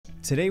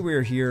Today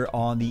we're here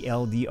on the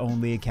LD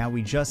only account.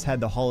 We just had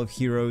the Hall of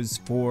Heroes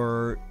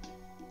for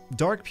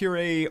Dark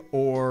Puree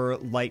or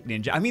Light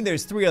Ninja. I mean,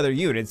 there's 3 other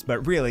units,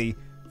 but really,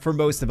 for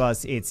most of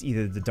us, it's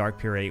either the Dark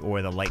Puree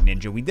or the Light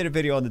Ninja. We did a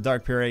video on the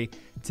Dark Puree.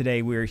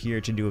 Today we're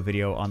here to do a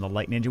video on the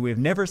Light Ninja. We have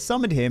never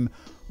summoned him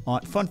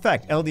on, fun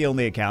fact, LD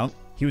only account.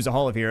 He was a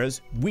Hall of Heroes.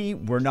 We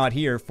were not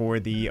here for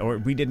the, or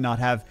we did not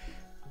have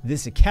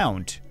this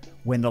account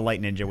when the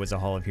Light Ninja was a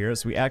Hall of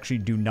Heroes. We actually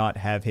do not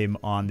have him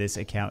on this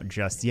account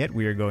just yet.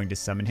 We are going to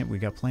summon him. We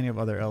got plenty of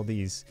other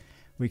LDs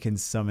we can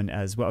summon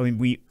as well. I mean,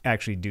 we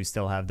actually do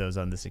still have those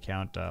on this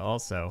account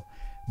also.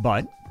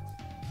 But,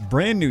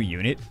 brand new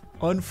unit.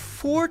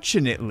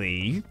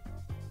 Unfortunately,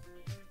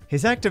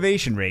 his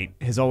activation rate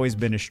has always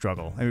been a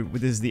struggle. I mean,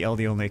 this is the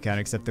LD only account,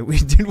 except that we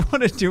did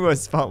want to do a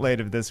spotlight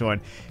of this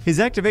one.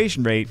 His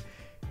activation rate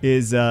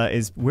is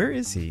where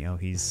is he? Oh,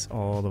 he's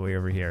all the way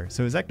over here.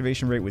 So his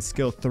activation rate with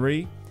skill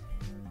 3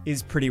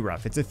 is pretty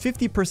rough. It's a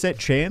 50%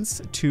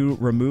 chance to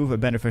remove a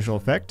beneficial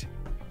effect.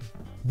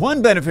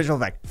 One beneficial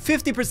effect,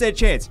 50%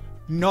 chance.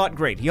 Not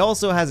great. He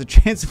also has a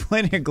chance of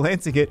landing and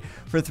glancing it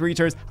for 3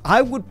 turns.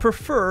 I would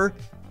prefer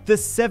the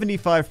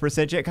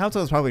 75% chance.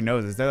 Council probably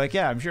knows this. They're like,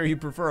 yeah, I'm sure you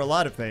prefer a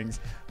lot of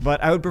things,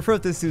 but I would prefer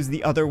if this was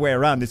the other way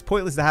around. It's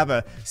pointless to have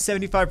a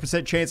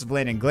 75% chance of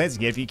landing and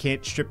glancing it if you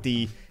can't strip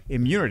the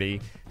immunity.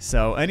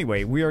 So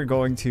anyway, we are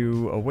going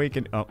to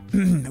awaken. Oh,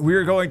 we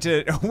are going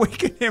to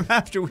awaken him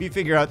after we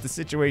figure out the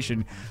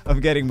situation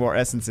of getting more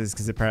essences,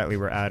 because apparently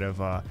we're out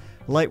of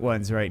light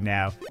ones right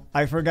now.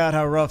 I forgot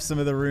how rough some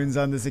of the runes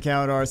on this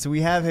account are. So we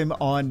have him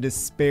on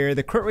Despair.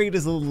 The crit rate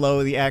is a little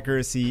low. The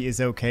accuracy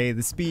is okay.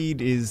 The speed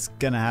is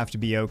gonna have to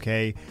be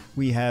okay.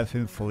 We have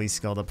him fully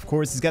scaled up. Of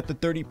course, he's got the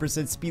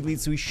 30% speed lead,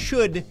 so we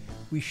should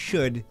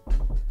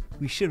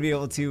be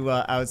able to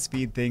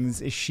outspeed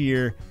things.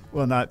 Ashir,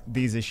 well, not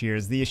these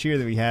Ashirs. The Ashir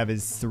that we have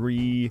is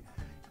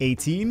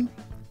 318.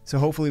 So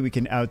hopefully we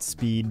can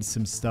outspeed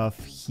some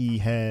stuff. He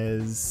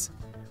has,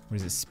 what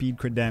is it? Speed,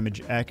 crit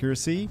damage,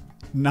 accuracy.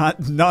 Not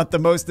the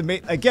most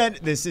amazing. Again,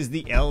 this is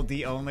the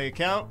LD only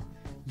account.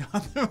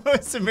 Not the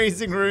most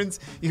amazing runes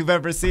you've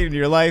ever seen in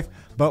your life,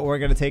 but we're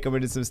gonna take him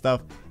into some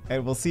stuff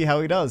and we'll see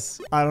how he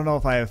does. I don't know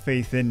if I have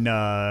faith in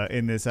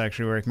this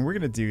actually working. We're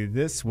gonna do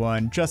this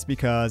one just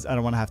because I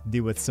don't want to have to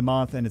deal with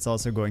Samanth, and it's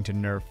also going to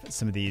nerf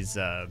some of these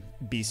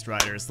beast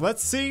riders.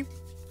 Let's see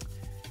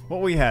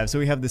what we have. So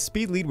we have the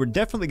speed lead. We're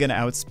definitely gonna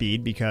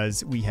outspeed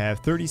because we have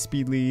 30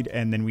 speed lead,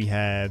 and then we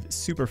have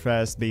super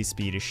fast base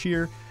speed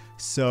Ashir.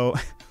 So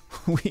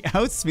we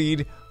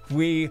outspeed,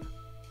 we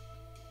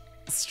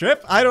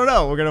strip? I don't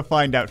know. We're going to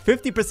find out.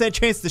 50%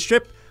 chance to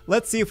strip.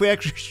 Let's see if we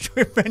actually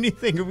strip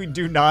anything, and we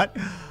do not.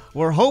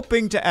 We're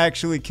hoping to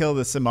actually kill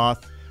the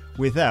Samanth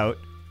without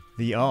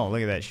the... Oh,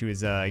 look at that. She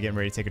was getting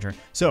ready to take a turn.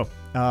 So,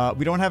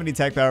 we don't have any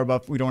attack power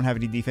buff. We don't have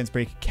any defense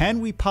break. Can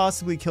we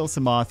possibly kill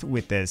Samanth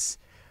with this?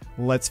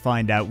 Let's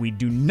find out. We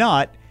do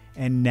not,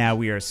 and now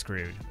we are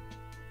screwed.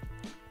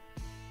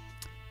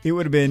 It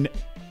would have been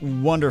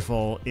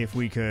wonderful if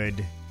we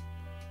could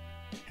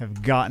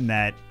have gotten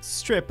that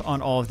strip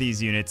on all of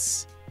these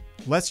units.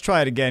 Let's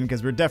try it again,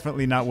 because we're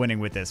definitely not winning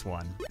with this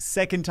one.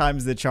 Second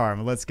time's the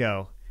charm. Let's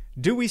go.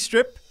 Do we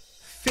strip?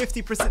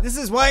 50%. This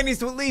is why it needs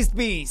to at least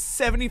be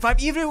 75.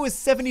 Even if it was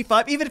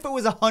 75, even if it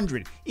was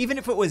 100, even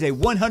if it was a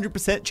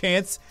 100%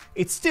 chance,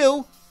 it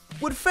still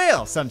would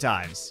fail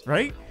sometimes,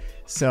 right?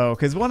 So,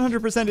 because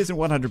 100% isn't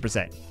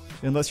 100%,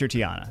 unless you're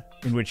Tiana,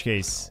 in which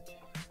case,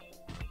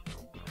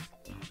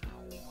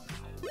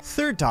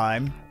 third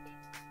time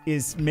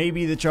is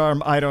maybe the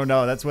charm. I don't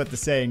know. That's what the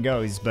saying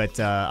goes, but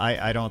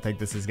I don't think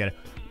this is gonna...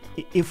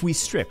 If we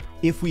strip,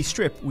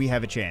 we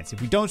have a chance.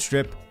 If we don't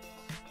strip...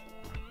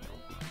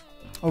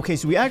 Okay,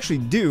 so we actually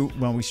do,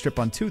 when we strip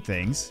on 2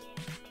 things,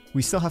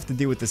 we still have to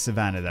deal with the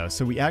Savannah, though.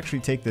 So we actually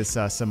take this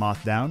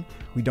Samanth down.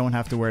 We don't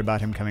have to worry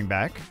about him coming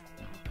back.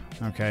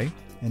 Okay,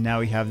 and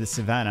now we have the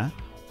Savannah,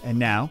 and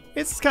now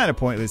it's kind of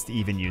pointless to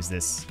even use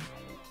this.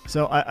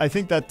 So I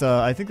think that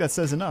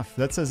says enough.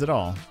 That says it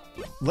all.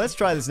 Let's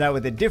try this now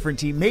with a different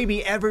team.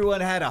 Maybe everyone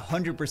had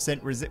 100%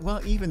 resist. Well,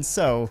 even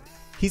so,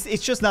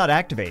 it's just not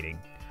activating.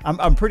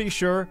 I'm pretty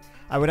sure.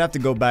 I would have to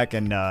go back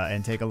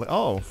and take a look.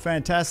 Oh,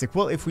 fantastic.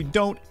 Well, if we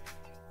don't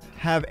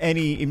have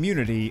any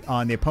immunity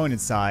on the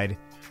opponent's side,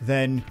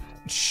 then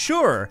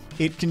sure,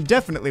 it can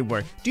definitely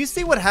work. Do you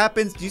see what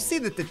happens? Do you see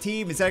that the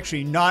team is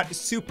actually not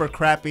super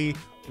crappy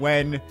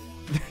when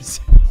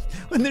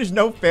there's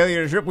no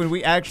failure to strip, when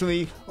we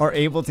actually are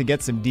able to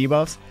get some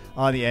debuffs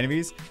on the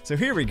enemies? So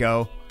here we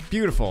go.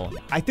 Beautiful.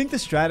 I think the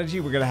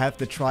strategy we're gonna have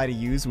to try to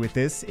use with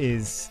this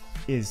is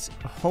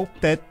hope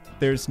that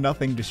there's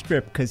nothing to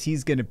strip, because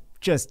he's gonna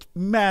just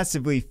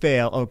massively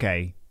fail.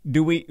 Okay,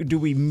 do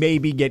we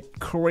maybe get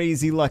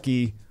crazy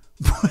lucky?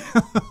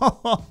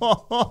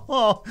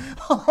 Oh,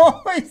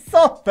 he's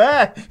so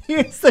bad.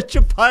 He's such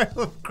a pile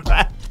of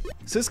crap.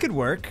 So this could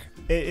work.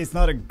 It's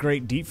not a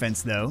great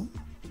defense though.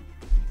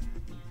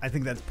 I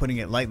think that's putting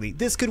it lightly.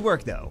 This could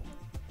work though.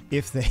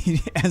 If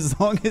they, as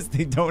long as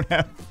they don't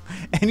have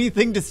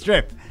anything to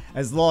strip,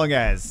 as long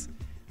as,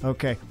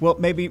 okay. Well,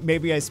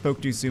 maybe I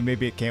spoke too soon.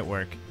 Maybe it can't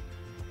work.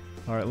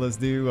 All right, let's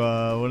do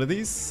one of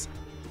these.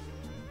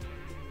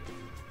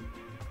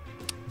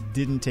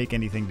 Didn't take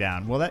anything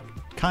down. Well, that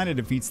kind of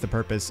defeats the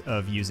purpose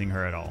of using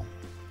her at all.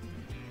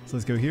 So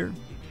let's go here.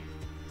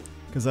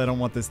 Because I don't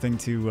want this thing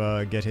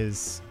to get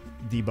his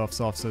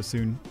debuffs off so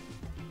soon.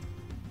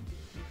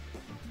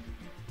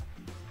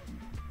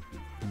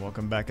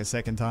 Welcome back a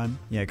second time.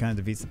 Yeah, it kind of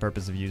defeats the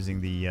purpose of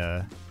using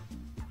the...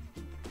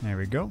 There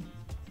we go.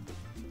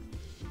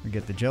 We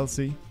get the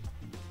jealousy.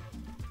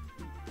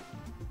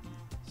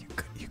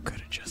 You could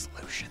have just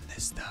Lucian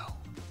this though.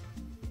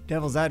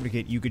 Devil's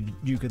Advocate, you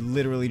could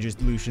literally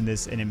just Lucian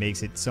this and it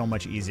makes it so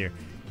much easier.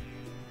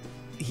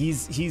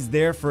 He's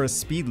there for a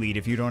speed lead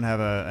if you don't have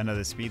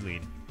another speed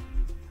lead.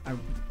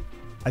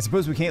 I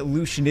suppose we can't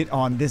Lucian it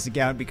on this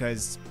account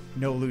because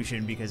no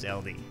Lucian because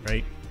LD,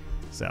 right?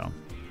 So,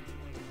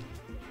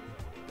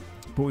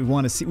 but we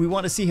want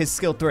to see his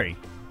skill 3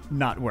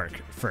 not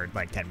work for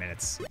like 10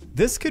 minutes.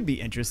 This could be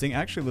interesting.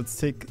 Actually, let's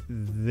take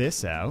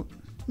this out.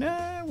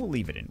 Nah, we'll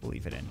leave it in. We'll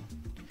leave it in.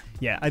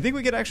 Yeah, I think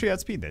we could actually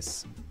outspeed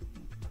this.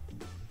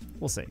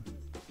 We'll see.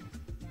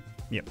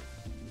 Yep.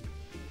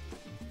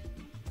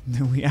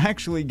 We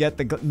actually get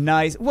the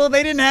nice. Well,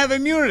 they didn't have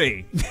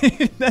immunity.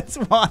 That's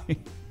why.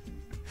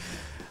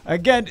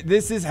 Again,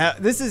 this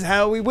is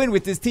how we win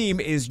with this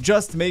team, is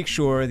just make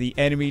sure the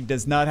enemy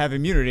does not have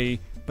immunity.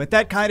 But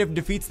that kind of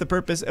defeats the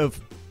purpose of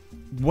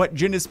what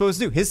Jin is supposed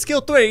to do. His skill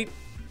 3.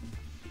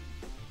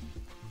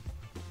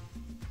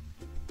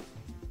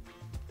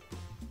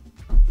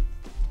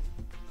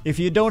 If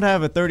you don't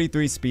have a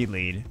 33 speed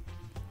lead,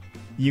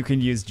 you can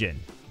use Jin.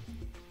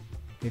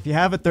 If you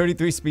have a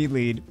 33 speed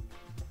lead,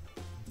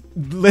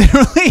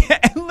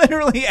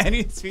 literally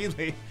any speed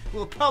lead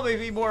will probably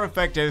be more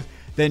effective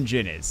than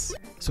Jin is.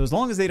 So as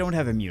long as they don't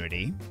have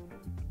immunity,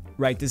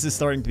 right, this is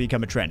starting to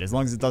become a trend. As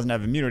long as it doesn't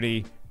have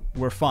immunity,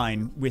 we're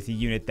fine with a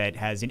unit that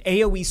has an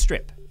AoE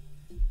strip.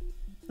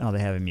 Oh, they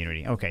have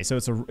immunity. Okay, so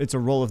it's a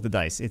roll of the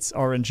dice. It's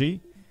RNG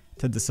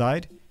to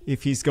decide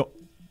if he's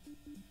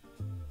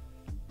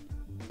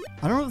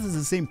I don't know if this is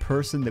the same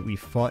person that we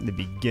fought in the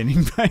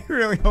beginning, but I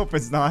really hope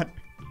it's not.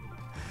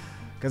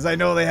 Because I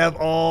know they have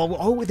all...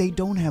 Oh, they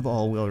don't have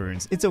all will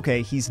runes. It's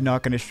okay. He's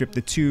not going to strip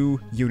the 2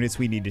 units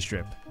we need to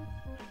strip.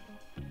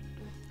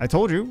 I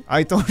told you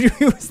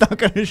he was not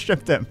going to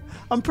strip them.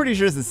 I'm pretty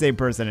sure it's the same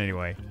person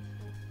anyway.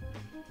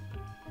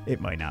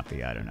 It might not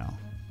be. I don't know.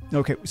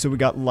 Okay, so we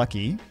got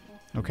lucky.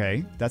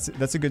 Okay, that's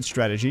a good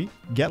strategy.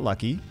 Get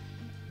lucky.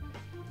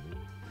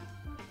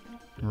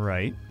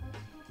 Right.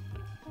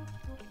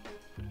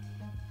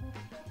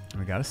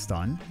 We got a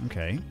stun.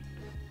 Okay.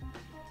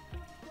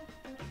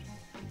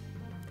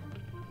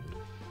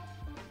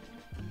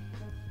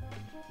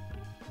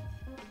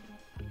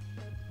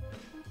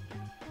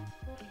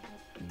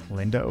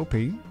 Linda OP.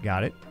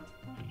 Got it.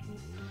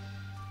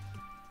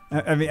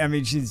 I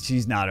mean,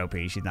 she's not OP.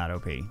 She's not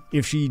OP.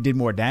 If she did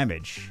more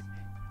damage,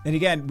 and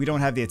again, we don't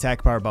have the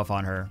attack power buff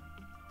on her.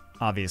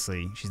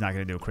 Obviously, she's not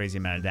going to do a crazy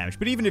amount of damage.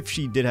 But even if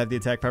she did have the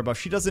attack power buff,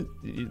 she doesn't,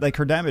 like,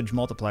 her damage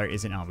multiplier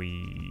isn't. Oh,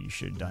 we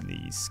should have done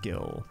the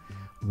skill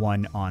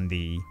 1 on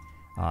the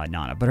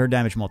Nana, but her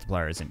damage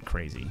multiplier isn't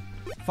crazy.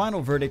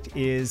 Final verdict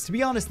is, to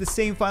be honest, the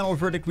same final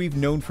verdict we've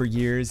known for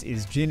years,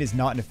 is Jin is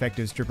not an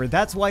effective stripper.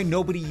 That's why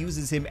nobody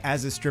uses him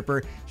as a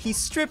stripper. He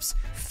strips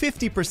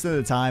 50% of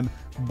the time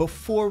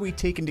before we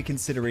take into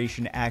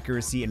consideration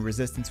accuracy and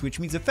resistance, which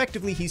means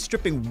effectively he's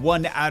stripping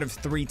 1 out of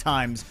 3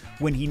 times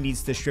when he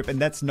needs to strip, and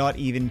that's not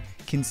even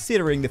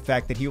considering the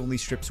fact that he only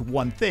strips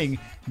 1 thing,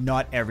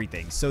 not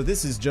everything. So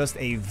this is just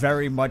a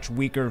very much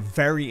weaker,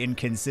 very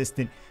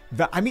inconsistent.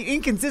 I mean,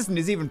 inconsistent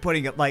is even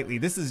putting it lightly.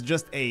 This is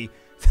just a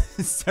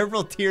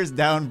several tiers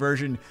down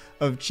version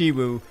of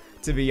Chiwu,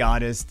 to be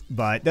honest.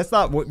 But that's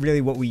not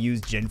really what we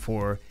use Jin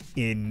for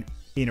in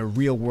a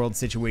real world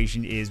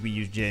situation. Is we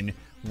use Jin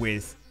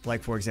with,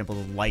 like, for example,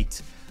 the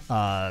light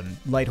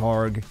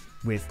Harg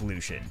with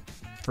Lucian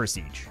for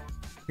siege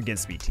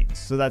against speed teams.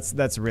 So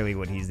that's really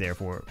what he's there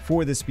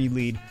for the speed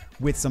lead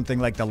with something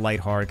like the light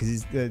Harg, because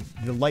he's the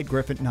light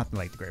Griffin, not the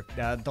light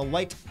Griffin, the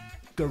light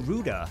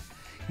Garuda.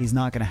 He's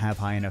not going to have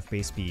high enough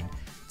base speed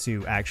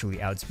to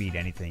actually outspeed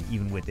anything,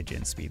 even with the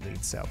Jin speed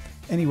lead. So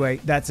anyway,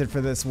 that's it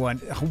for this one.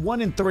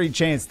 1 in 3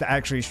 chance to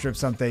actually strip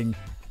something,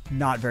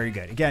 not very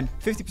good. Again,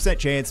 50%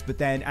 chance, but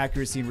then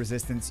accuracy and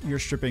resistance, you're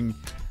stripping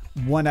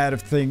 1 out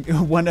of 3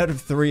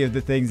 of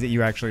the things that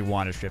you actually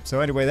want to strip. So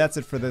anyway, that's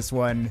it for this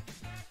one.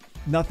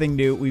 Nothing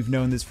new. We've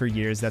known this for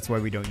years. That's why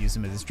we don't use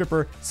him as a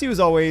stripper. See you as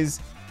always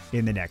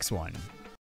in the next one.